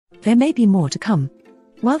There may be more to come.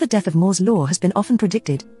 While the death of Moore's law has been often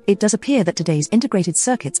predicted, it does appear that today's integrated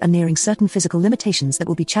circuits are nearing certain physical limitations that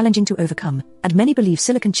will be challenging to overcome, and many believe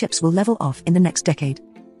silicon chips will level off in the next decade.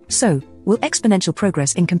 So, will exponential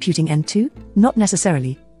progress in computing end too? Not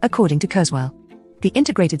necessarily, according to Kurzweil. The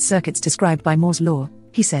integrated circuits described by Moore's law,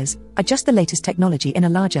 he says, are just the latest technology in a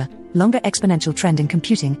larger, longer exponential trend in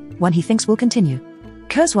computing, one he thinks will continue.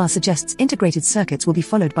 Kurzweil suggests integrated circuits will be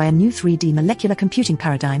followed by a new 3D molecular computing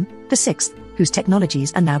paradigm, the sixth, whose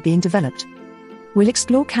technologies are now being developed. We'll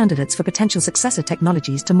explore candidates for potential successor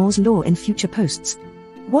technologies to Moore's law in future posts.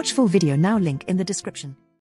 Watch full video now, link in the description.